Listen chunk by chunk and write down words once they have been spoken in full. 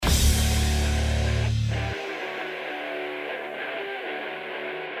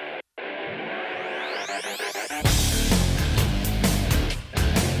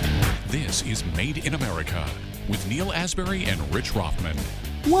This is Made in America with Neil Asbury and Rich Rothman.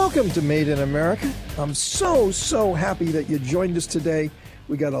 Welcome to Made in America. I'm so happy that you joined us today.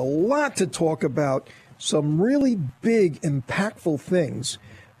 We got a lot to talk about, some really big, impactful things.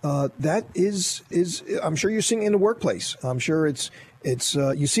 That is I'm sure you're seeing it in the workplace. I'm sure it's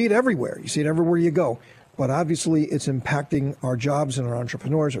you see it everywhere. You see it everywhere you go. But obviously, it's impacting our jobs and our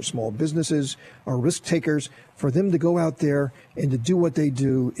entrepreneurs, our small businesses, our risk takers. For them to go out there and to do what they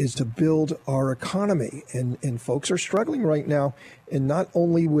do is to build our economy. And folks are struggling right now, and not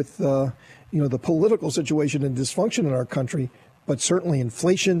only with the political situation and dysfunction in our country, but certainly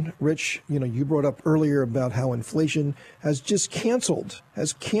inflation. Rich, you brought up earlier about how inflation has canceled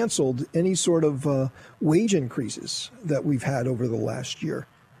any sort of wage increases that we've had over the last year.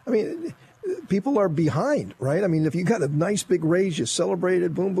 I mean, people are behind, right? I mean, if you got a nice big raise, you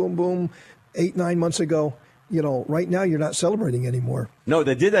celebrated, boom, boom, boom, 8-9 months ago, right now you're not celebrating anymore. No,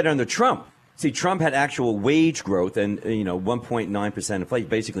 they did that under Trump. See, Trump had actual wage growth and, 1.9% inflation,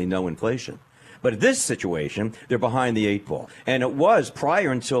 basically no inflation. But in this situation, they're behind the eight ball. And it was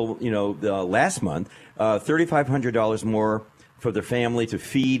prior until, the last month, $3,500 more for their family to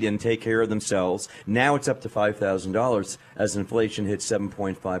feed and take care of themselves. Now it's up to $5,000 as inflation hit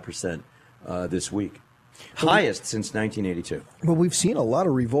 7.5%. This week. Highest since 1982. Well, we've seen a lot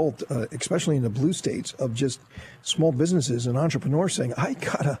of revolt, especially in the blue states, of just small businesses and entrepreneurs saying, I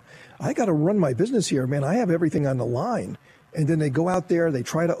gotta run my business here, man. I have everything on the line. And then they go out there, they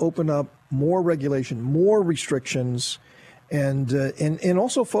try to open up more regulation, more restrictions. And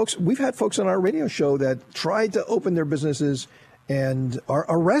also, folks, we've had folks on our radio show that tried to open their businesses and are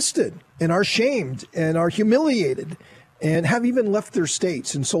arrested and are shamed and are humiliated, and have even left their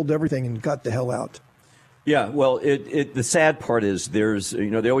states and sold everything and got the hell out. Yeah, well, the sad part is there's,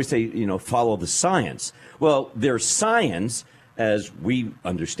 they always say, follow the science. Well, there's science as we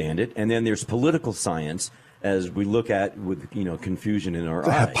understand it, and then there's political science as we look at with, confusion in our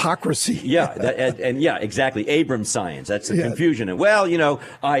eyes. Hypocrisy. Yeah, yeah, exactly. Abrams science. That's the confusion. And well,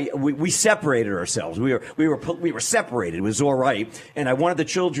 we separated ourselves. We were separated. It was all right. And I wanted the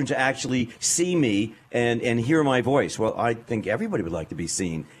children to actually see me and hear my voice. Well, I think everybody would like to be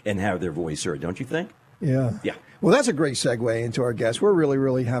seen and have their voice heard, don't you think? Yeah. Yeah. Well, that's a great segue into our guest. We're really,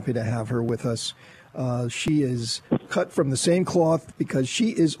 really happy to have her with us. She is cut from the same cloth because she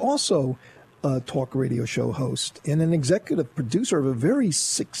is also a talk radio show host and an executive producer of a very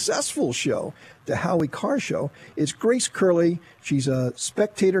successful show, The Howie Carr Show. It's Grace Curley. She's a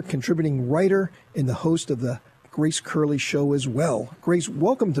Spectator contributing writer and the host of the Grace Curley Show as well. Grace,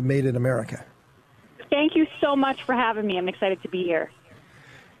 welcome to Made in America. Thank you so much for having me. I'm excited to be here.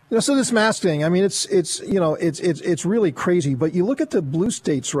 So this mask thing, I mean, it's really crazy. But you look at the blue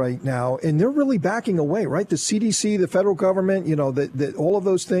states right now, and they're really backing away, right? The CDC, the federal government, that all of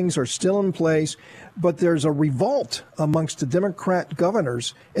those things are still in place. But there's a revolt amongst the Democrat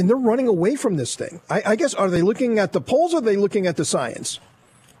governors, and they're running away from this thing. I guess, are they looking at the polls or are they looking at the science?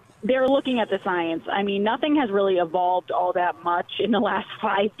 They're looking at the science. I mean, nothing has really evolved all that much in the last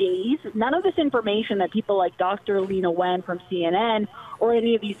 5 days. None of this information that people like Dr. Lena Wen from CNN or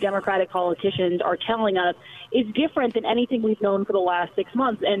any of these Democratic politicians are telling us is different than anything we've known for the last 6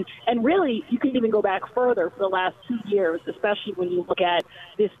 months. And really, you can even go back further for the last 2 years, especially when you look at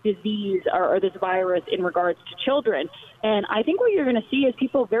this disease or this virus in regards to children. And I think what you're going to see is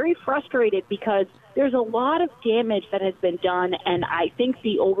people very frustrated because there's a lot of damage that has been done. And I think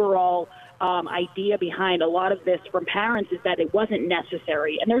the overall idea behind a lot of this from parents is that it wasn't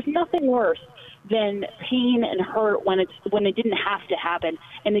necessary. And there's nothing worse than pain and hurt when it didn't have to happen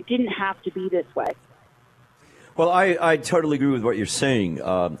and it didn't have to be this way. Well, I totally agree with what you're saying,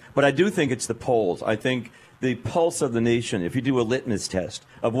 but I do think it's the polls. I think the pulse of the nation, if you do a litmus test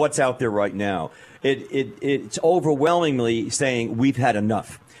of what's out there right now, it's overwhelmingly saying we've had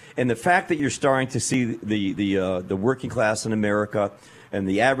enough. And the fact that you're starting to see the working class in America and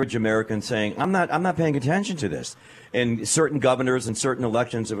the average American saying, I'm not paying attention to this. And certain governors and certain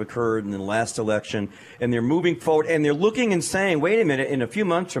elections have occurred in the last election, and they're moving forward, and they're looking and saying, wait a minute, in a few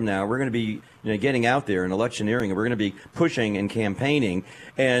months from now, we're going to be getting out there and electioneering, and we're going to be pushing and campaigning.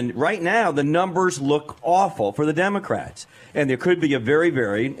 And right now, the numbers look awful for the Democrats. And there could be a very,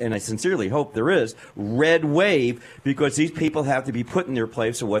 very, and I sincerely hope there is, red wave, because these people have to be put in their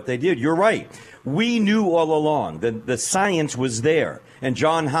place of what they did. You're right. We knew all along that the science was there. And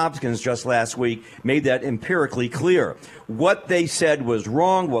John Hopkins just last week made that empirically clear. clear. What they said was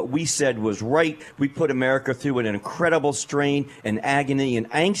wrong. What we said was right. We put America through an incredible strain and agony and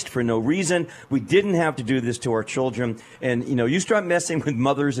angst for no reason. We didn't have to do this to our children. And, you start messing with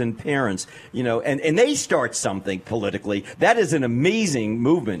mothers and parents, and they start something politically. That is an amazing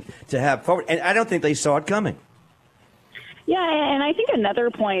movement to have forward. And I don't think they saw it coming. Yeah, and I think another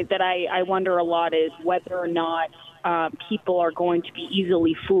point that I wonder a lot is whether or not people are going to be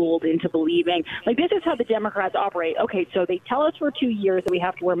easily fooled into believing, like, this is how the Democrats operate. Okay, so they tell us for 2 years that we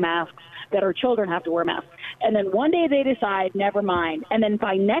have to wear masks, that our children have to wear masks. And then one day they decide, never mind. And then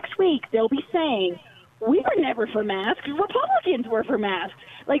by next week, they'll be saying, we were never for masks. Republicans were for masks.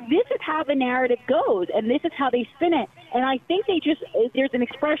 Like, this is how the narrative goes, and this is how they spin it. And I think there's an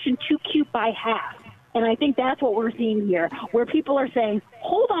expression, too cute by half. And I think that's what we're seeing here, where people are saying,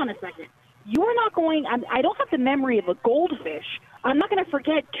 hold on a second. You're not going, I don't have the memory of a goldfish. I'm not going to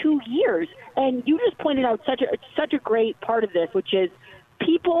forget 2 years. And you just pointed out such a great part of this, which is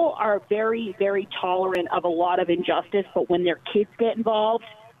people are very, very tolerant of a lot of injustice, but when their kids get involved,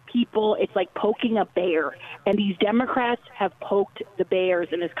 it's like poking a bear. And these Democrats have poked the bears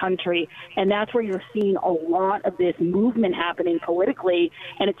in this country. And that's where you're seeing a lot of this movement happening politically.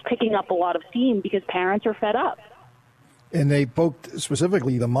 And it's picking up a lot of steam because parents are fed up. And they poked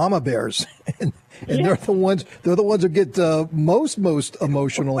specifically the mama bears, and they're the ones who get most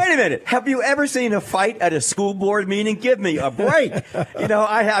emotional. Wait a minute! Have you ever seen a fight at a school board meeting? Give me a break!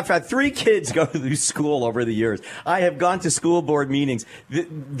 I've had 3 kids go through school over the years. I have gone to school board meetings.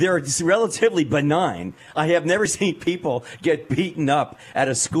 They're relatively benign. I have never seen people get beaten up at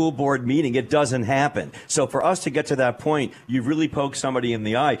a school board meeting. It doesn't happen. So for us to get to that point, you've really poked somebody in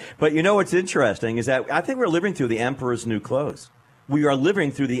the eye. But what's interesting is that I think we're living through the emperor's new clothes. We are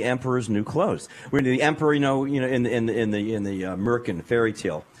living through the emperor's new clothes. When the emperor, in the Merkin fairy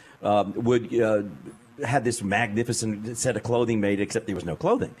tale, would had this magnificent set of clothing made, except there was no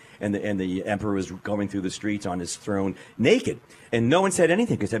clothing, and the emperor was going through the streets on his throne naked, and no one said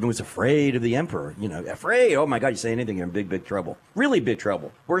anything because everyone was afraid of the emperor. Afraid. Oh my God! You say anything, you're in big trouble. Really big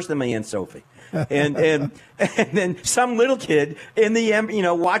trouble. Worse than my Aunt Sophie. And then some little kid in the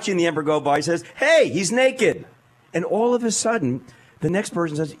watching the emperor go by says, "Hey, he's naked." And all of a sudden, the next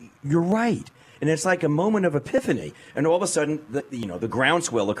person says, "You're right." And it's like a moment of epiphany. And all of a sudden, the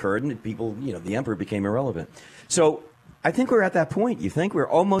groundswell occurred, and people, the emperor became irrelevant. So I think we're at that point. You think we're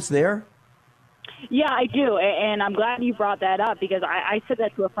almost there? Yeah, I do. And I'm glad you brought that up, because I said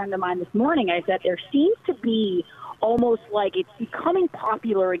that to a friend of mine this morning. I said there seems to be almost like it's becoming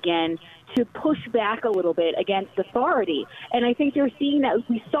popular again to push back a little bit against authority. And I think you're seeing that.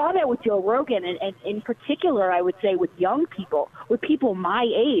 We saw that with Joe Rogan, and in particular, I would say with young people, with people my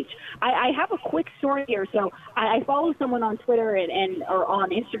age. I have a quick story here. So I follow someone on Twitter or on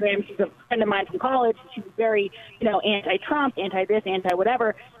Instagram. She's a friend of mine from college. She was very, anti-Trump, anti-this,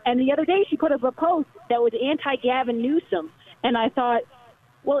 anti-whatever. And the other day she put up a post that was anti-Gavin Newsom. And I thought,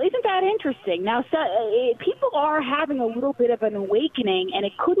 well, isn't that interesting? Now, people are having a little bit of an awakening, and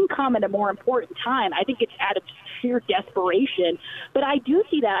it couldn't come at a more important time. I think it's out of sheer desperation. But I do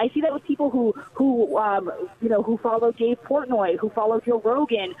see that. I see that with people who follow Dave Portnoy, who follow Joe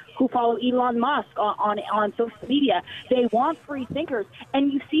Rogan, who follow Elon Musk on social media. They want free thinkers,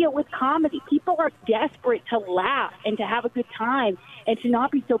 and you see it with comedy. People are desperate to laugh and to have a good time and to not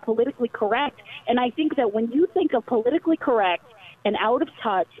be so politically correct. And I think that when you think of politically correct and out of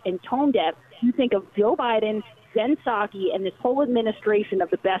touch and tone deaf, you think of Joe Biden, Jen Psaki, and this whole administration of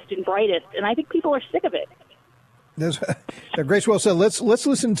the best and brightest. And I think people are sick of it. Grace, well said. Let's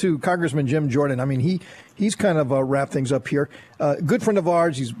listen to Congressman Jim Jordan. I mean, he's kind of wrapped things up here. Good friend of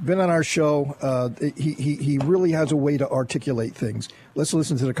ours. He's been on our show. He really has a way to articulate things. Let's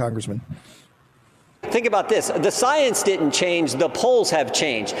listen to the congressman. Think about this. The science didn't change. The polls have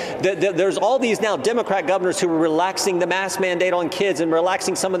changed. There's all these now Democrat governors who are relaxing the mask mandate on kids and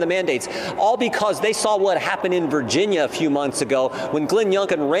relaxing some of the mandates, all because they saw what happened in Virginia a few months ago when Glenn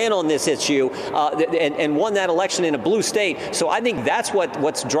Youngkin ran on this issue and won that election in a blue state. So I think that's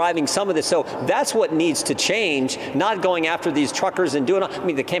what's driving some of this. So that's what needs to change, not going after these truckers and doing,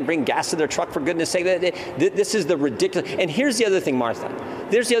 they can't bring gas to their truck, for goodness sake. This is the ridiculous. And here's the other thing, Martha.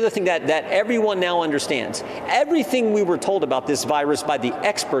 There's the other thing that everyone now understands. Everything we were told about this virus by the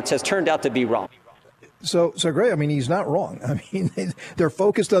experts has turned out to be wrong. So great. I mean, he's not wrong. I mean, they're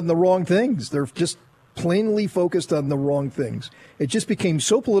focused on the wrong things. They're just plainly focused on the wrong things. It just became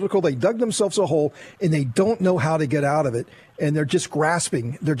so political. They dug themselves a hole, and they don't know how to get out of it. And they're just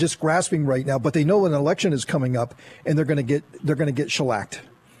grasping. They're just grasping right now. But they know an election is coming up, and they're going to get shellacked.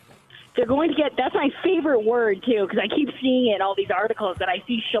 They're going to get, that's my favorite word, too, because I keep seeing it in all these articles that I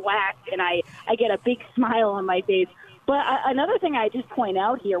see shellacked, and I get a big smile on my face. But another thing I just point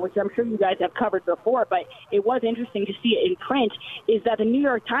out here, which I'm sure you guys have covered before, but it was interesting to see it in print, is that the New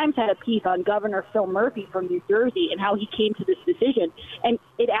York Times had a piece on Governor Phil Murphy from New Jersey and how he came to this decision. And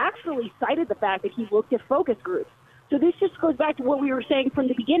it actually cited the fact that he looked at focus groups. So this just goes back to what we were saying from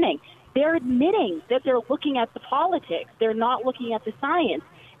the beginning. They're admitting that they're looking at the politics. They're not looking at the science.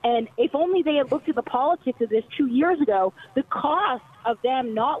 And if only they had looked at the politics of this 2 years ago, the cost of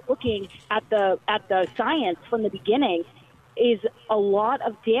them not looking at the science from the beginning is a lot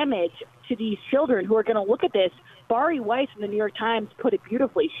of damage to these children who are going to look at this. Bari Weiss from the New York Times put it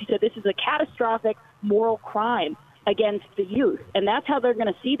beautifully. She said this is a catastrophic moral crime against the youth, and that's how they're going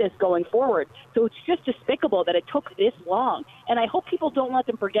to see this going forward. So it's just despicable that it took this long, and I hope people don't let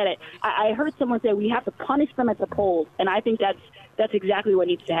them forget it. I heard someone say we have to punish them at the polls, and I think that's exactly what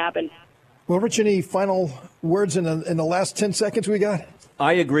needs to happen. Well, Rich, any final words in the last 10 seconds we got?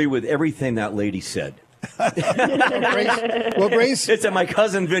 I agree with everything that lady said. Grace? It's a my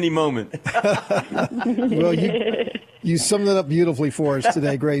cousin Vinny moment. Well, you summed it up beautifully for us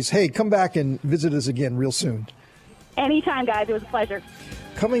today, Grace. Hey, come back and visit us again real soon. Anytime, guys. It was a pleasure.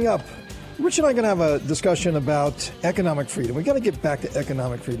 Coming up, Rich and I are going to have a discussion about economic freedom. We got to get back to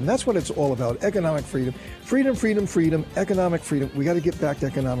economic freedom. That's what it's all about, economic freedom. Freedom, freedom, freedom, economic freedom. We got to get back to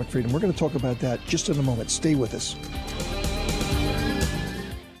economic freedom. We're going to talk about that just in a moment. Stay with us.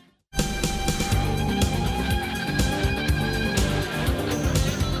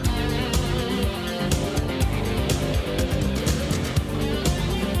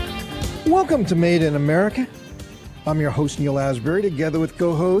 Welcome to Made in America. I'm your host, Neil Asbury, together with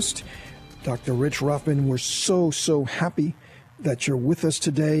co-host Dr. Rich Ruffman. We're so happy that you're with us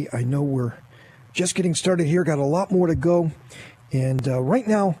today. I know we're just getting started here, got a lot more to go. And right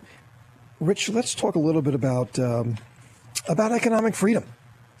now, Rich, let's talk a little bit about economic freedom.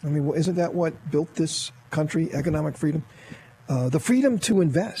 I mean, isn't that what built this country, economic freedom? The freedom to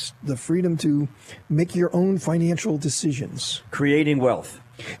invest, the freedom to make your own financial decisions. Creating wealth.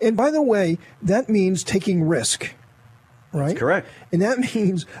 And by the way, that means taking risk. Right? That's correct. And that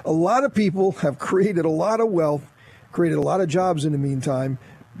means a lot of people have created a lot of wealth, created a lot of jobs in the meantime,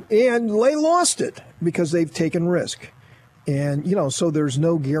 and they lost it because they've taken risk. And, so there's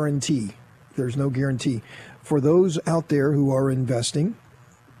no guarantee. There's no guarantee. For those out there who are investing,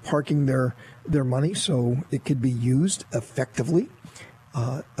 parking their money so it could be used effectively,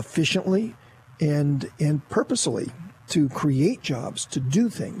 efficiently, and purposely to create jobs, to do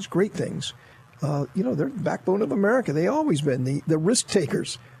things, great things. They're the backbone of America. They always been the risk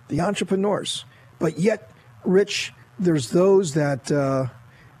takers, the entrepreneurs. But yet, Rich, there's those that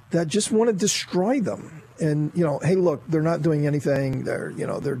just want to destroy them. And hey, look, they're not doing anything.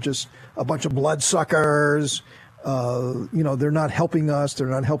 They're just a bunch of bloodsuckers. They're not helping us. They're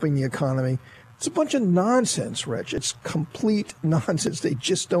not helping the economy. It's a bunch of nonsense, Rich. It's complete nonsense. They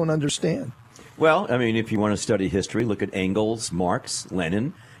just don't understand. Well, I mean, if you want to study history, look at Engels, Marx,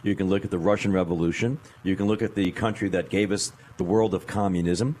 Lenin. You can look at the Russian Revolution. You can look at the country that gave us the world of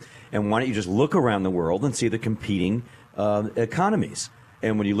communism. And why don't you just look around the world and see the competing economies?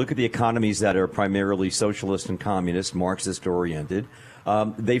 And when you look at the economies that are primarily socialist and communist, Marxist oriented,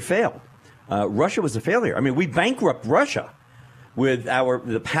 they failed. Russia was a failure. I mean, we bankrupt Russia with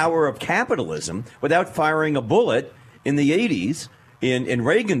the power of capitalism without firing a bullet in the 80s. And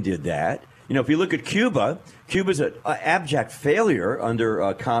Reagan did that. If you look at Cuba, Cuba's an abject failure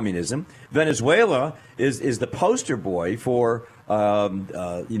under communism. Venezuela is the poster boy for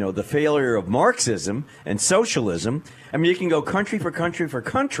the failure of Marxism and socialism. I mean, you can go country for country for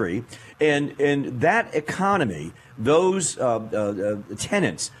country, and that economy, those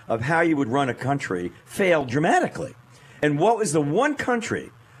tenets of how you would run a country failed dramatically. And what was the one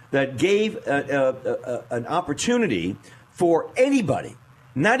country that gave an opportunity for anybody?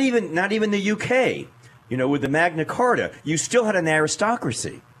 Not even the UK, with the Magna Carta, you still had an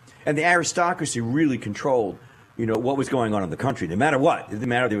aristocracy. And the aristocracy really controlled, what was going on in the country. No matter what, it didn't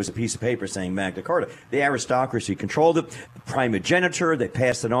matter there was a piece of paper saying Magna Carta. The aristocracy controlled it. The primogeniture, they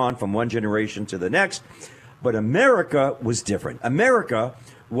passed it on from one generation to the next. But America was different. America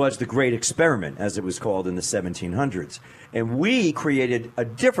was the great experiment, as it was called in the 1700s. And we created a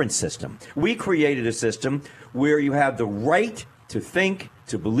different system. We created a system where you have the right to think,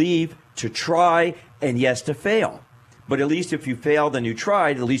 to believe, to try, and yes, to fail. But at least if you failed and you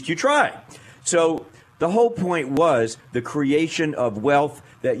tried, at least you tried. So the whole point was the creation of wealth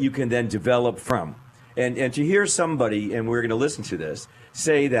that you can then develop from. And to hear somebody, and we're going to listen to this,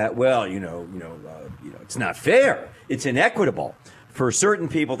 say that, well, it's not fair, it's inequitable for certain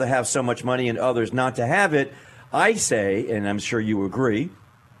people to have so much money and others not to have it, I say, and I'm sure you agree,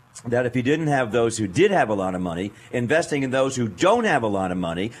 that if you didn't have those who did have a lot of money, investing in those who don't have a lot of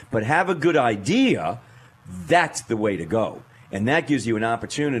money but have a good idea, that's the way to go. And that gives you an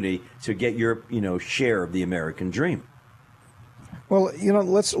opportunity to get your, share of the American dream. Well,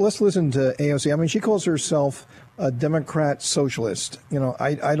 let's listen to AOC. I mean, she calls herself a Democrat socialist.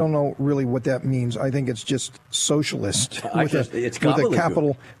 I don't know really what that means. I think it's just socialist with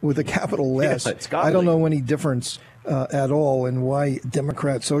a capital S. Yeah, I don't know any difference at all in why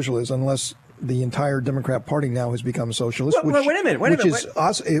Democrat socialist, unless the entire Democrat Party now has become socialist. Well, wait a minute.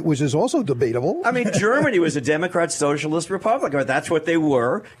 Which is also debatable. I mean, Germany was a Democrat socialist republic. Or that's what they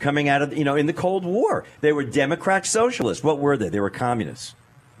were coming out of, in the Cold War. They were Democrat socialists. What were they? They were communists.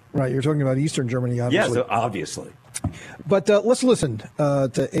 Right. You're talking about Eastern Germany, obviously. Yes, obviously. But let's listen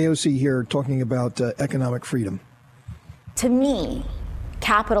to AOC here talking about economic freedom. To me,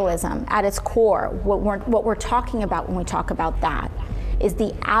 capitalism at its core, what we're talking about when we talk about that, is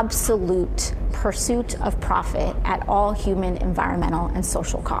the absolute pursuit of profit at all human, environmental, and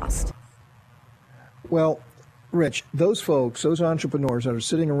social cost. Well, Rich, those folks, those entrepreneurs that are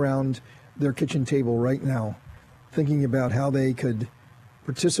sitting around their kitchen table right now thinking about how they could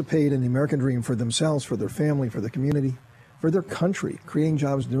participate in the American dream for themselves, for their family, for their community, for their country, creating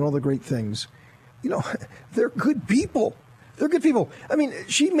jobs, doing all the great things, they're good people. They're good people. I mean,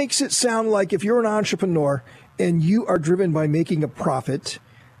 she makes it sound like if you're an entrepreneur and you are driven by making a profit,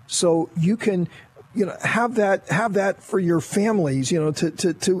 so you can, have that for your families,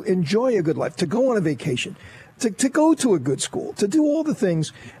 to enjoy a good life, to go on a vacation, to go to a good school, to do all the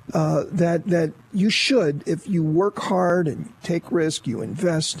things that you should if you work hard and take risk, you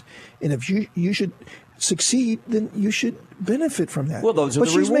invest, and if you should succeed, then you should benefit from that. Well, those are but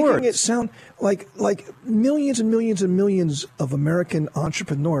the she's rewards. Making it sound like millions and millions and millions of American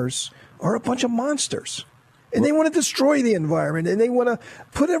entrepreneurs are a bunch of monsters. And they want to destroy the environment, and they want to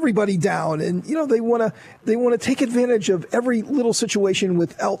put everybody down, and they want to take advantage of every little situation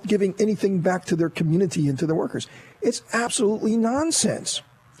without giving anything back to their community and to their workers. It's absolutely nonsense.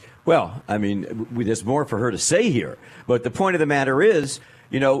 Well, I mean, there's more for her to say here, but the point of the matter is,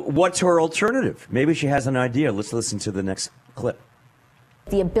 what's her alternative? Maybe she has an idea. Let's listen to the next clip.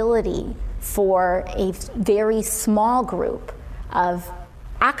 The ability for a very small group of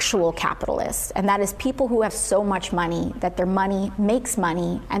actual capitalists, and that is people who have so much money that their money makes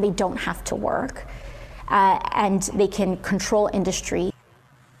money and they don't have to work, and they can control industry.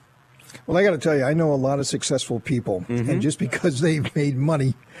 Well, I got to tell you, I know a lot of successful people, and just because they've made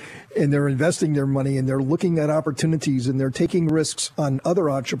money and they're investing their money and they're looking at opportunities and they're taking risks on other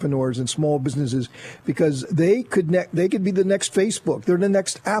entrepreneurs and small businesses, because they could be the next Facebook, they're the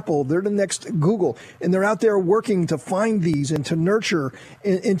next Apple, they're the next Google, and they're out there working to find these and to nurture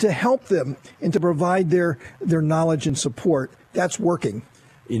and to help them and to provide their knowledge and support. That's working.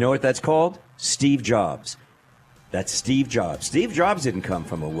 You know what that's called? Steve Jobs. That's Steve Jobs. Steve Jobs didn't come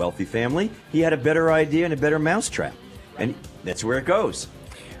from a wealthy family. He had a better idea and a better mousetrap. And that's where it goes.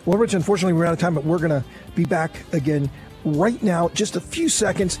 Well, Rich, unfortunately, we're out of time, but we're going to be back again right now. Just a few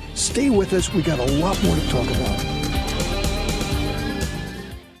seconds. Stay with us. We got a lot more to talk about.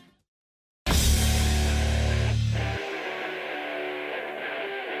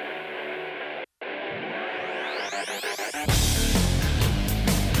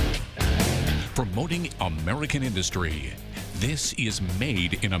 Promoting American industry. This is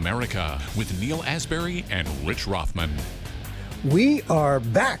Made in America with Neil Asbury and Rich Rothman. We are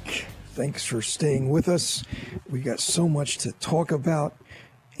back. Thanks for staying with us. We got so much to talk about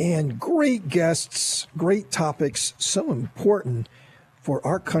and great guests, great topics, so important for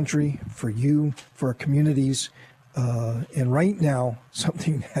our country, for you, for our communities. And right now,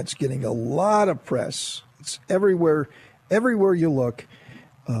 something that's getting a lot of press, it's everywhere you look,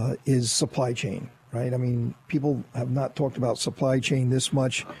 is supply chain, right? I mean, people have not talked about supply chain this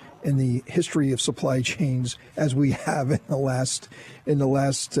much in the history of supply chains as we have in the last 3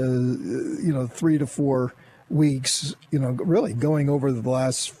 to 4 weeks, really going over the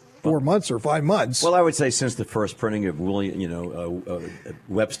last 4 months or 5 months. Well, I would say since the first printing of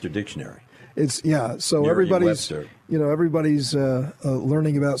Webster Dictionary. So everybody's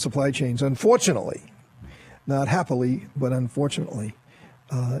learning about supply chains, unfortunately, not happily, but unfortunately.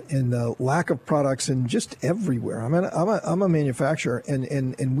 And the lack of products and just everywhere. I'm a manufacturer,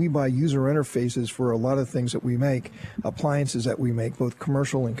 and we buy user interfaces for a lot of things that we make, appliances that we make, both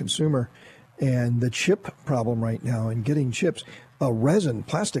commercial and consumer. And the chip problem right now, and getting chips, resin,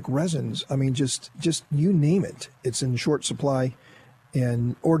 plastic resins. I mean, just you name it, it's in short supply,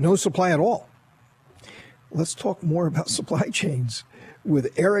 or no supply at all. Let's talk more about supply chains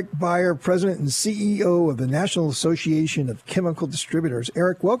with Eric Beyer, President and CEO of the National Association of Chemical Distributors.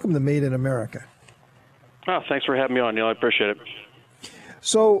 Eric, welcome to Made in America. Oh, thanks for having me on, Neil. I appreciate it.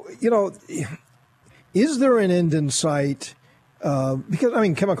 So, is there an end in sight?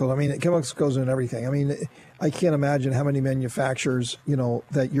 Because, chemicals goes in everything. I can't imagine how many manufacturers,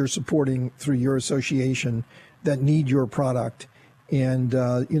 that you're supporting through your association that need your product. And,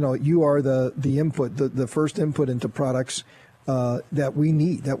 you are the input, the first input into products that we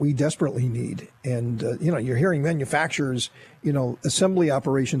need, that we desperately need. And, you're hearing manufacturers, assembly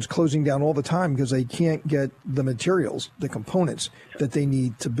operations closing down all the time because they can't get the materials, the components that they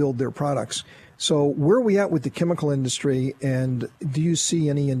need to build their products. So where are we at with the chemical industry, and do you see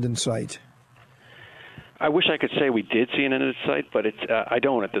any end in sight? I wish I could say we did see an end in sight, but I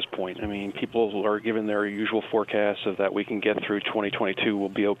don't at this point. People are given their usual forecasts of that we can get through 2022, we'll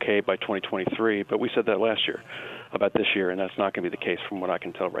be okay by 2023, but we said that last year about this year, and that's not going to be the case from what I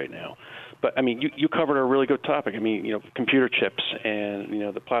can tell right now. But, you covered a really good topic. Computer chips and,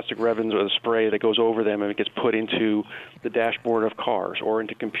 the plastic resins or the spray that goes over them and it gets put into the dashboard of cars or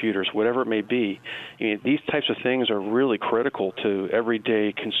into computers, whatever it may be. These types of things are really critical to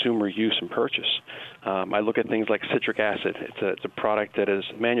everyday consumer use and purchase. I look at things like citric acid. It's a product that is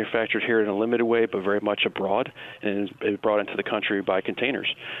manufactured here in a limited way, but very much abroad, and is brought into the country by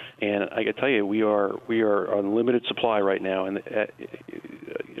containers. And I can tell you, we are on limited supply right now, and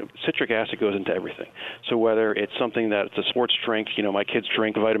citric acid goes into everything. So whether it's something that it's a sports drink, my kids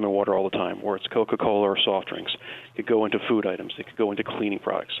drink vitamin water all the time, or it's Coca-Cola or soft drinks, it could go into food items, it could go into cleaning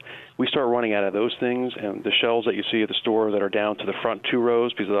products. We start running out of those things, and the shelves that you see at the store that are down to the front 2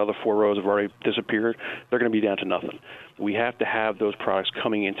 rows because the other 4 rows have already disappeared, they're going to be down to nothing. We have to have those products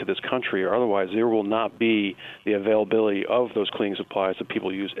coming into this country, or otherwise there will not be the availability of those cleaning supplies that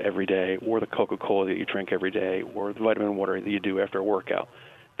people use every day, or the Coca-Cola that you drink every day, or the vitamin water that you do after a workout.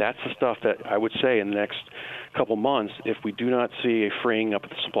 That's the stuff that I would say in the next couple months, if we do not see a freeing up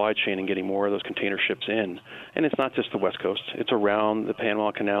of the supply chain and getting more of those container ships in, and it's not just the West Coast, it's around the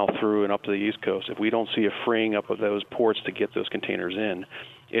Panama Canal through and up to the East Coast. If we don't see a freeing up of those ports to get those containers in,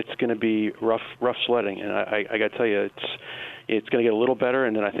 it's going to be rough sledding. And I got to tell you, it's going to get a little better,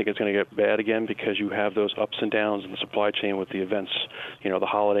 and then I think it's going to get bad again because you have those ups and downs in the supply chain with the events, the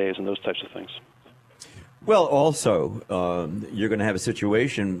holidays and those types of things. Well, also, you're going to have a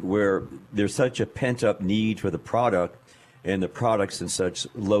situation where there's such a pent-up need for the product, and the product's in such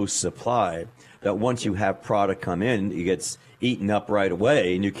low supply that once you have product come in, it gets eaten up right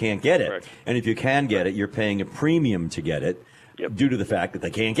away, and you can't get it. Correct. And if you can get it, you're paying a premium to get it due to the fact that they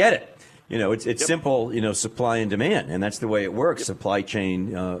can't get it. It's simple, supply and demand, and that's the way it works, supply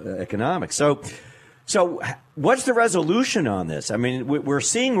chain economics. So what's the resolution on this? We're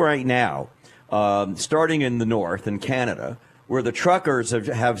seeing right now, starting in the north in Canada, where the truckers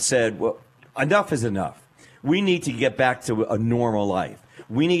have said, well, enough is enough. We need to get back to a normal life.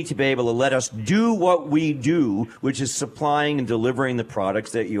 We need to be able to let us do what we do, which is supplying and delivering the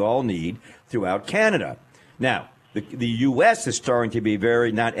products that you all need throughout Canada. Now, the U.S. is starting to be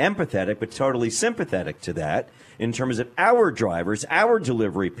very, not empathetic, but totally sympathetic to that in terms of our drivers, our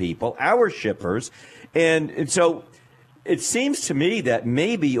delivery people, our shippers. And so it seems to me that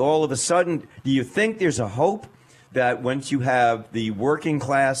maybe all of a sudden, do you think there's a hope that once you have the working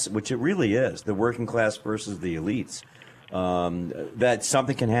class, which it really is, the working class versus the elites, that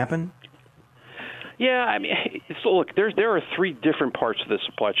something can happen? Yeah, so look, there are 3 different parts of the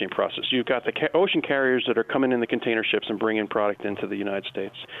supply chain process. You've got the ocean carriers that are coming in the container ships and bringing product into the United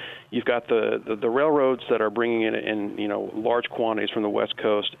States. You've got the railroads that are bringing it in large quantities from the West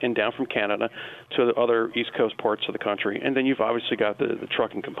Coast and down from Canada to the other East Coast parts of the country. And then you've obviously got the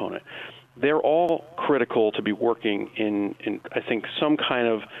trucking component. They're all critical to be working in I think, some kind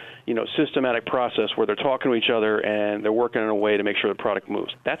of systematic process where they're talking to each other and they're working in a way to make sure the product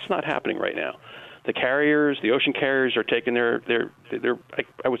moves. That's not happening right now. The carriers, the ocean carriers, are taking their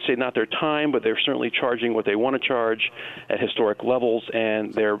I would say not their time, but they're certainly charging what they want to charge at historic levels,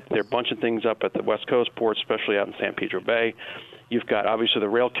 and they're bunching things up at the West Coast ports, especially out in San Pedro Bay. You've got obviously the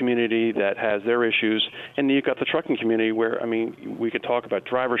rail community that has their issues, and then you've got the trucking community where, we could talk about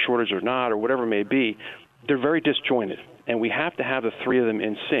driver shortage or not or whatever it may be. They're very disjointed, and we have to have the 3 of them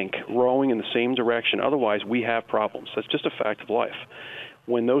in sync, rowing in the same direction. Otherwise, we have problems. That's just a fact of life.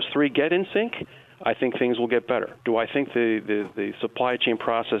 When those 3 get in sync, I think things will get better. Do I think the supply chain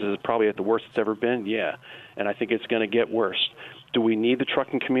process is probably at the worst it's ever been? Yeah, and I think it's going to get worse. Do we need the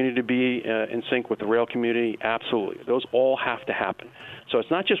trucking community to be in sync with the rail community? Absolutely. Those all have to happen. So it's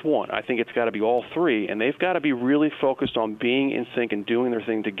not just one. I think it's got to be all three, and they've got to be really focused on being in sync and doing their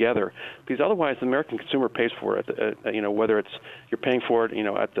thing together, because otherwise the American consumer pays for it. Whether it's you're paying for it,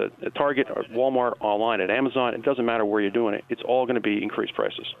 at Target or Walmart, online, at Amazon, it doesn't matter where you're doing it. It's all going to be increased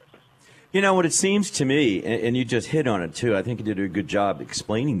prices. You know what it seems to me, and you just hit on it too. I think you did a good job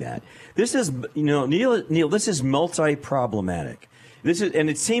explaining that. This is, Neil, this is multi-problematic. And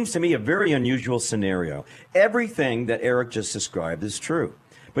it seems to me a very unusual scenario. Everything that Eric just described is true,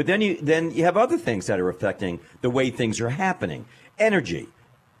 but then you have other things that are affecting the way things are happening. Energy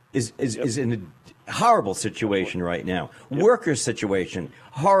is in a horrible situation right now. Workers' situation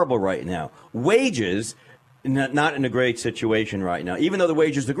horrible right now. Wages. Not in a great situation right now. Even though the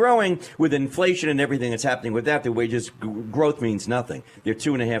wages are growing, with inflation and everything that's happening with that, the wages growth means nothing. They're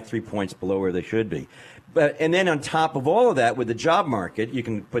 2.5, 3 points below where they should be. And then on top of all of that, with the job market, you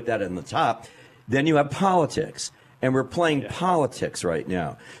can put that on the top, then you have politics. And we're playing politics right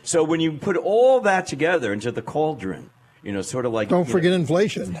now. So when you put all that together into the cauldron, sort of like... Don't forget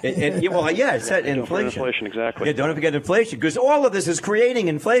inflation. It's that inflation. Don't forget inflation, exactly. Yeah, don't forget inflation, because all of this is creating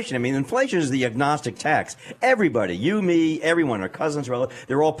inflation. I mean, inflation is the agnostic tax. Everybody, you, me, everyone, our cousins, relatives,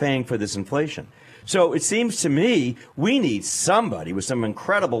 they're all paying for this inflation. So it seems to me we need somebody with some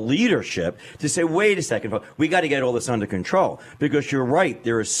incredible leadership to say, wait a second, we got to get all this under control. Because you're right,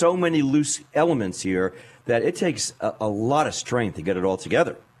 there are so many loose elements here that it takes a lot of strength to get it all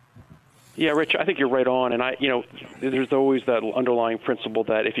together. Yeah, Rich, I think you're right on, and there's always that underlying principle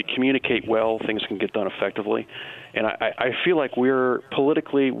that if you communicate well, things can get done effectively, and I feel like we're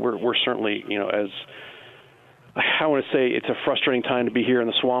certainly, as I want to say, it's a frustrating time to be here in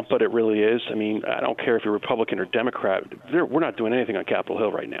the swamp, but it really is. I mean, I don't care if you're Republican or Democrat, we're not doing anything on Capitol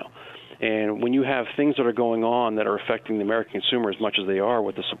Hill right now. And when you have things that are going on that are affecting the American consumer as much as they are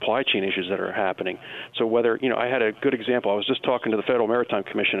with the supply chain issues that are happening. So whether, I had a good example. I was just talking to the Federal Maritime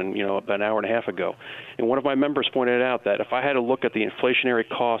Commission, about an hour and a half ago. And one of my members pointed out that if I had to look at the inflationary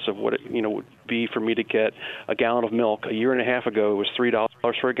cost of what it, would be for me to get a gallon of milk, a year and a half ago it was $3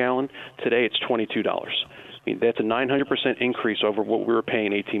 for a gallon. Today it's $22. I mean, that's a 900% increase over what we were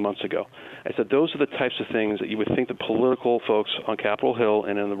paying 18 months ago. I said those are the types of things that you would think the political folks on Capitol Hill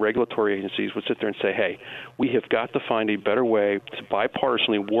and in the regulatory agencies would sit there and say, hey, we have got to find a better way to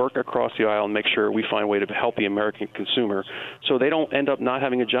bipartisanly work across the aisle and make sure we find a way to help the American consumer so they don't end up not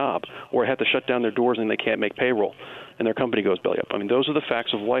having a job or have to shut down their doors and they can't make payroll and their company goes belly up. I mean, those are the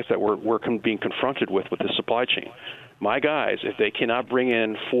facts of life that we're being confronted with the supply chain. My guys, if they cannot bring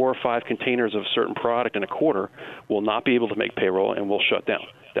in 4 or 5 containers of a certain product in a quarter, will not be able to make payroll and will shut down.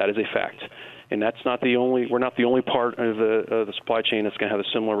 That is a fact. And that's not the only. We're not the only part of the supply chain that's going to have a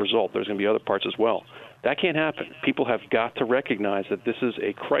similar result. There's going to be other parts as well. That can't happen. People have got to recognize that this is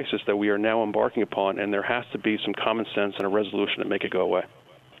a crisis that we are now embarking upon, and there has to be some common sense and a resolution to make it go away.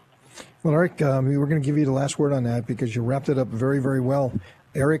 Well, Eric, we're going to give you the last word on that because you wrapped it up very, very well.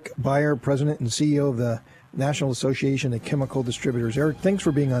 Eric Beyer, President and CEO of the National Association of Chemical Distributors. Eric, thanks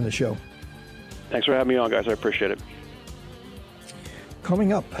for being on the show. Thanks for having me on, guys. I appreciate it.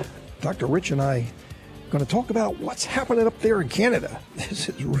 Coming up, Dr. Rich and I are going to talk about what's happening up there in Canada. This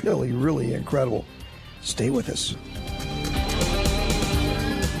is really, really incredible. Stay with us.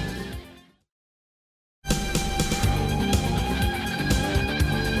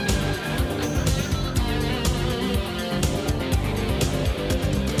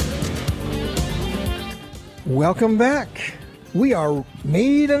 Welcome back. We are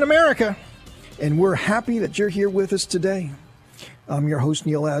Made in America, and we're happy that you're here with us today. I'm your host,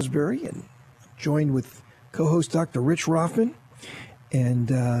 Neil Asbury, and joined with co-host Dr. Rich Rothman.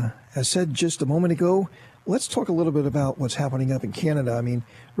 And as said just a moment ago, let's talk a little bit about what's happening up in Canada. I mean,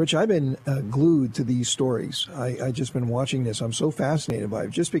 Rich, I've been glued to these stories. I just been watching this. I'm so fascinated by it,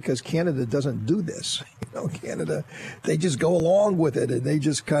 just because Canada doesn't do this. Canada, they just go along with it, and they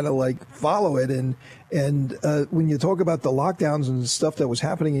just kind of like follow it. And when you talk about the lockdowns and stuff that was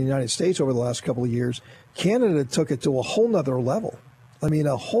happening in the United States over the last couple of years, Canada took it to a whole nother level. I mean,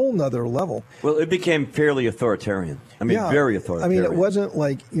 a whole nother level. Well, it became fairly authoritarian. I mean, very authoritarian. I mean, it wasn't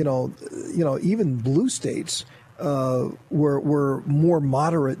like, even blue states were more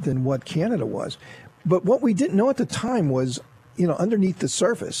moderate than what Canada was. But what we didn't know at the time was, underneath the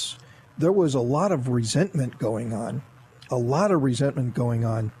surface, there was a lot of resentment going on,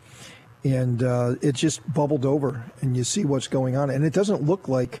 And it just bubbled over, and you see what's going on. And it doesn't look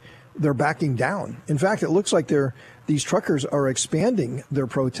like they're backing down. In fact, it looks like these truckers are expanding their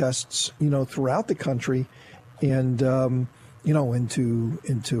protests, throughout the country. And into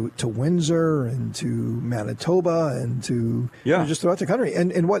Windsor, into Manitoba, and to just throughout the country,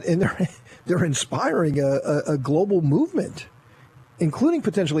 and they're inspiring a global movement, including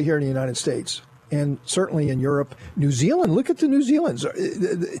potentially here in the United States and certainly in Europe. New Zealand, look at the New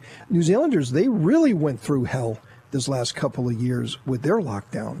Zealanders. They really went through hell this last couple of years with their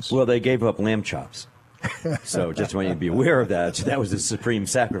lockdowns. Well, they gave up lamb chops, so just want you to be aware of that. That was a supreme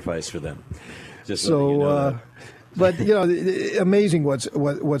sacrifice for them. Just so. You know But, amazing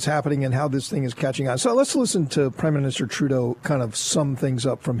what's happening and how this thing is catching on. So let's listen to Prime Minister Trudeau kind of sum things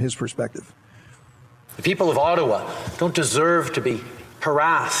up from his perspective. The people of Ottawa don't deserve to be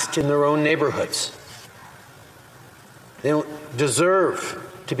harassed in their own neighborhoods. They don't deserve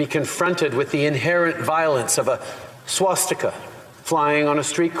to be confronted with the inherent violence of a swastika flying on a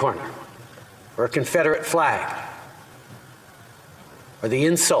street corner, or a Confederate flag, or the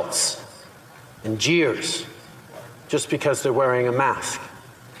insults and jeers just because they're wearing a mask.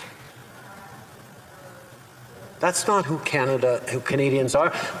 That's not who Canadians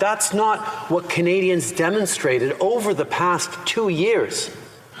are. That's not what Canadians demonstrated over the past 2 years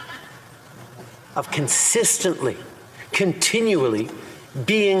of consistently, continually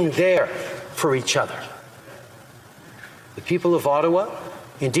being there for each other. The people of Ottawa,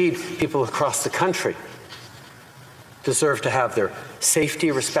 indeed people across the country, deserve to have their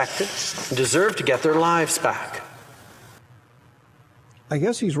safety respected and deserve to get their lives back. I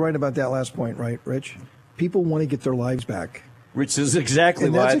guess he's right about that last point, right, Rich? People want to get their lives back. Which is exactly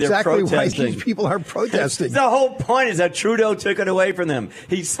and why they're protesting. Why these people are protesting. The whole point is that Trudeau took it away from them.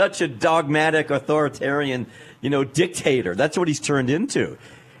 He's such a dogmatic, authoritarian, dictator. That's what he's turned into.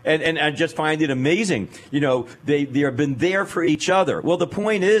 And I just find it amazing. They have been there for each other. Well, the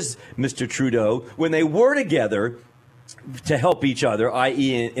point is, Mr. Trudeau, when they were together to help each other,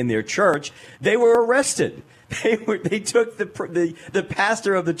 i.e. in their church, they were arrested. They took the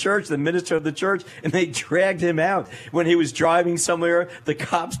pastor of the church, the minister of the church, and they dragged him out. When he was driving somewhere, the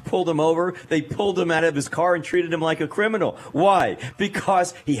cops pulled him over. They pulled him out of his car and treated him like a criminal. Why?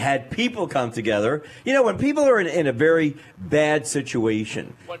 Because he had people come together. When people are in a very bad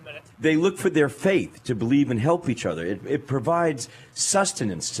situation, they look for their faith to believe and help each other. It provides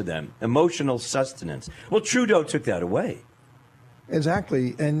sustenance to them, emotional sustenance. Well, Trudeau took that away.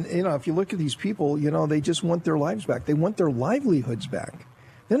 Exactly. And, if you look at these people, they just want their lives back. They want their livelihoods back.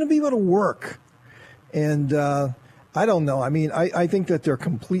 They want to be able to work. And I don't know. I mean, I think that they're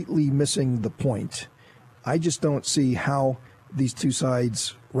completely missing the point. I just don't see how these two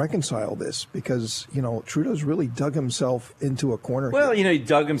sides reconcile this because, Trudeau's really dug himself into a corner. Well, he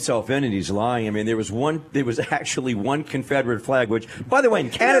dug himself in and he's lying. I mean, there was actually one Confederate flag, which, by the way, in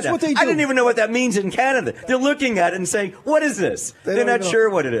Canada, that's what they do. I didn't even know what that means in Canada. They're looking at it and saying, what is this? They're not sure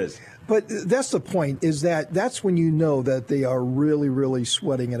what it is. But that's the point, is that's when you know that they are really, really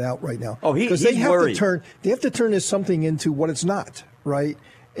sweating it out right now. Oh, he's worried. They have to turn this something into what it's not, right?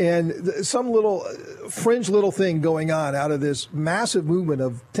 And some little fringe little thing going on out of this massive movement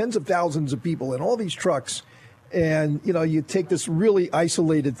of tens of thousands of people in all these trucks. And, you take this really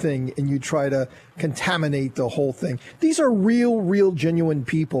isolated thing and you try to contaminate the whole thing. These are real, genuine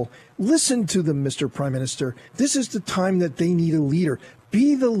people. Listen to them, Mr. Prime Minister. This is the time that they need a leader.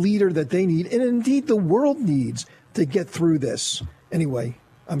 Be the leader that they need, and indeed the world needs, to get through this. Anyway,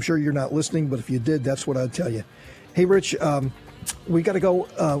 I'm sure you're not listening, but if you did, that's what I'd tell you. Hey, Rich, we got to go.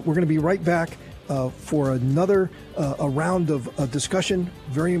 We're going to be right back for another a round of discussion.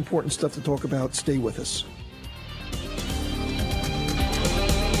 Very important stuff to talk about. Stay with us.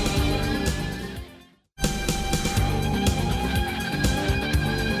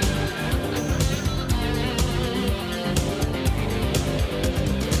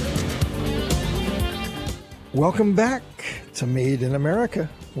 Welcome back to Made in America.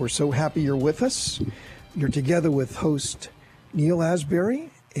 We're so happy you're with us. You're together with host Neil Asbury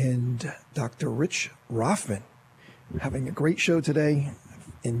and Dr. Rich Rothman. We're having a great show today.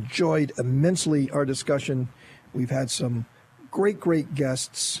 Enjoyed immensely our discussion. We've had some great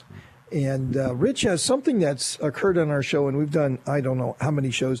guests. And Rich has something that's occurred on our show, and we've done, I don't know how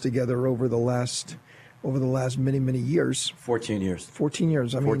many shows together over the last many years. 14 years. 14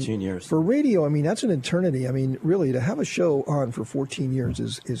 years. 14 years. For radio, that's an eternity. Really, to have a show on for 14 years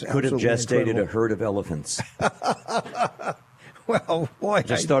is could have gestated incredible. A herd of elephants. Well, boy,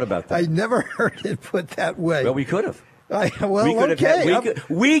 just thought about that. I never heard it put that way. Well, we could have.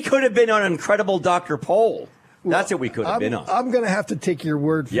 We could have been on Incredible Dr. Pol. That's what we could have been on. I'm going to have to take your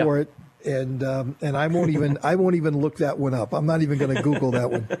word for it, and I won't even look that one up. I'm not even going to Google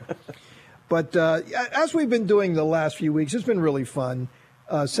that one. But as we've been doing the last few weeks, it's been really fun.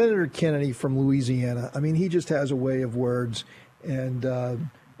 Senator Kennedy from Louisiana. I mean, he just has a way of words. And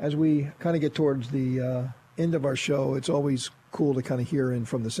as we kind of get towards the end of our show, it's always cool to kind of hear in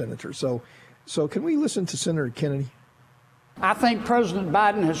from the senator. So can we listen to Senator Kennedy? I think President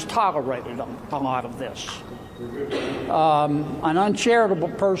Biden has tolerated a lot of this. An uncharitable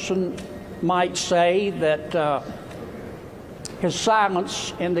person might say that his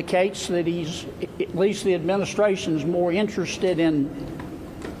silence indicates that he's, at least the administration, is more interested in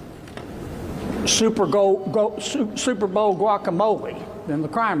Super Bowl guacamole than the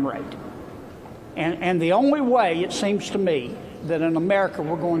crime rate. And the only way, it seems to me, that in America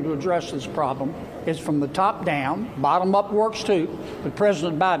we're going to address this problem is from the top down. Bottom up works too, but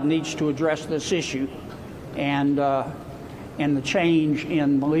President Biden needs to address this issue and the change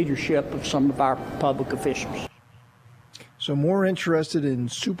in the leadership of some of our public officials. So more interested in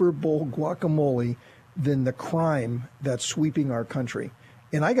Super Bowl guacamole than the crime that's sweeping our country.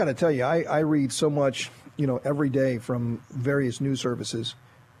 And I got to tell you, I read so much, every day from various news services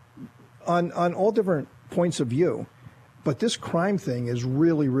on all different points of view. But this crime thing is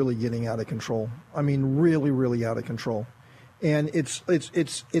really, really getting out of control. I mean, really, really out of control. And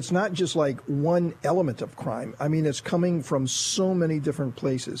it's not just like one element of crime. I mean, it's coming from so many different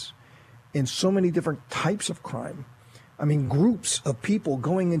places and so many different types of crime. I mean, groups of people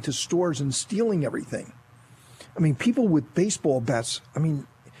going into stores and stealing everything. I mean, people with baseball bats. I mean,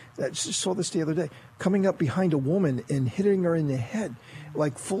 I just saw this the other day, coming up behind a woman and hitting her in the head,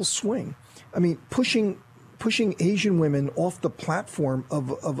 like full swing. I mean, pushing Asian women off the platform of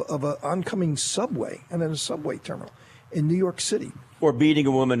an oncoming subway and in a subway terminal in New York City. Or beating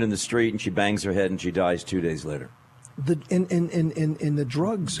a woman in the street and she bangs her head and she dies 2 days later. In the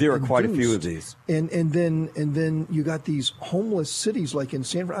drugs. There are quite a few of these. And then you got these homeless cities like in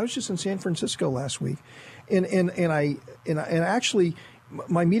I was just in San Francisco last week, and actually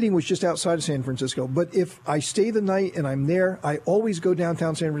my meeting was just outside of San Francisco. But if I stay the night and I'm there, I always go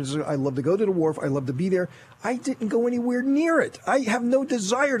downtown San Francisco. I love to go to the wharf. I love to be there. I didn't go anywhere near it. I have no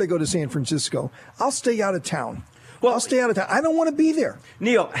desire to go to San Francisco. I'll stay out of town. Well, I'll stay out of town. I don't want to be there.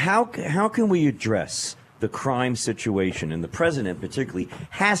 Neil, how can we address the crime situation, and the president particularly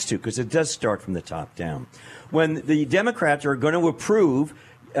has to, because it does start from the top down. When the Democrats are going to approve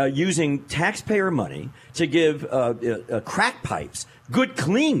using taxpayer money to give crack pipes, good,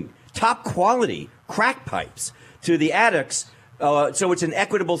 clean, top quality crack pipes to the addicts, so it's an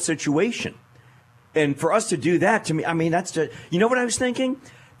equitable situation. And for us to do that, to me, I mean, that's just, you know what I was thinking?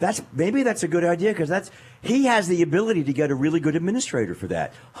 Maybe that's a good idea, because he has the ability to get a really good administrator for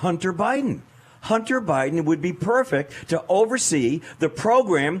that. Hunter Biden. Hunter Biden would be perfect to oversee the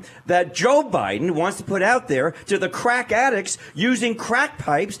program that Joe Biden wants to put out there to the crack addicts using crack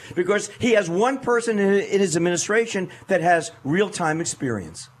pipes, because he has one person in his administration that has real-time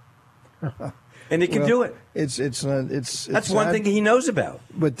experience. And he can do it. That's one thing he knows about.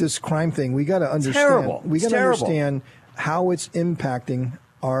 But this crime thing, we got to understand. Terrible. We got to understand how it's impacting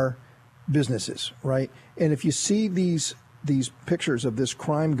our businesses, right? And if you see these pictures of this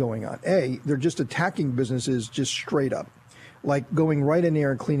crime going on, they're just attacking businesses just straight up, like going right in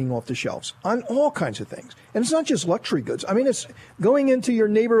there and cleaning off the shelves on all kinds of things. And it's not just luxury goods. I mean, it's going into your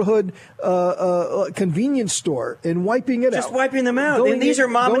neighborhood convenience store and wiping it out. Just wiping them out. And these are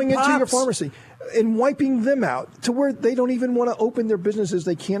mom and pops. Going into your pharmacy and wiping them out to where they don't even want to open their businesses.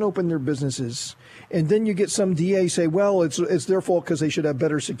 They can't open their businesses. And then you get some DA say, well, it's their fault because they should have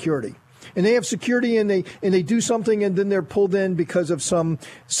better security. And they have security, and they do something, and then they're pulled in because of some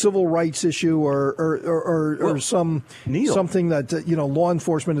civil rights issue or something that law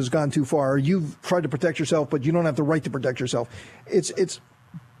enforcement has gone too far. Or you've tried to protect yourself, but you don't have the right to protect yourself. It's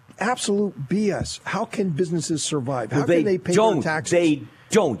absolute BS. How can businesses survive? How can they pay their taxes? They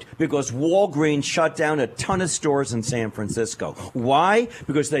don't, because Walgreens shut down a ton of stores in San Francisco. Why?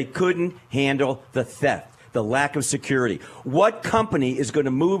 Because they couldn't handle the theft. The lack of security. What company is going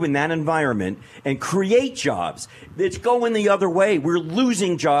to move in that environment and create jobs? It's going the other way. We're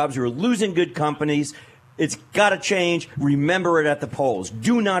losing jobs. We're losing good companies. It's got to change. Remember it at the polls.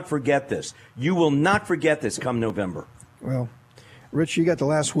 Do not forget this. You will not forget this come November. Well, Rich, you got the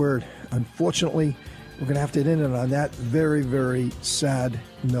last word. Unfortunately, we're going to have to end it on that very, very sad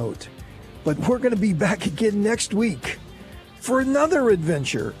note. But we're going to be back again next week for another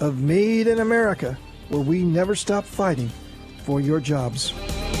adventure of Made in America, where we never stop fighting for your jobs.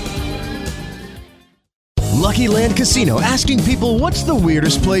 Lucky Land Casino, asking people, what's the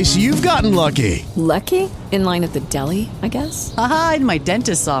weirdest place you've gotten lucky? Lucky? In line at the deli, I guess? Aha, in my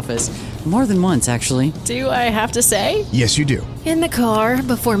dentist's office. More than once, actually. Do I have to say? Yes, you do. In the car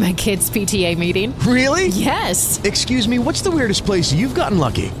before my kids' PTA meeting. Really? Yes. Excuse me, what's the weirdest place you've gotten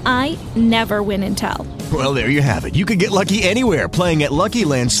lucky? I never win and tell. Well, there you have it. You can get lucky anywhere, playing at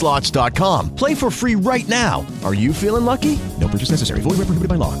LuckyLandSlots.com. Play for free right now. Are you feeling lucky? No purchase necessary. Void where prohibited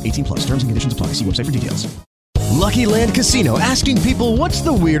by law. 18 plus. Terms and conditions apply. See website for details. Lucky Land Casino, asking people, what's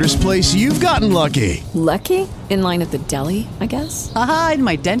the weirdest place you've gotten lucky? Lucky? In line at the deli, I guess? Aha, in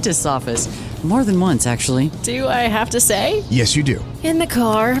my dentist's office. More than once, actually. Do I have to say? Yes, you do. In the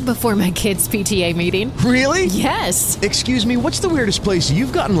car before my kids' PTA meeting. Really? Yes. Excuse me, what's the weirdest place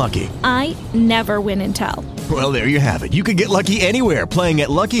you've gotten lucky? I never win and tell. Well, there you have it. You can get lucky anywhere, playing at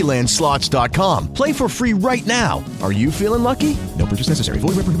LuckyLandSlots.com. Play for free right now. Are you feeling lucky? No purchase necessary. Void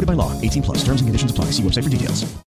where prohibited by law. 18 plus. Terms and conditions apply. See website for details.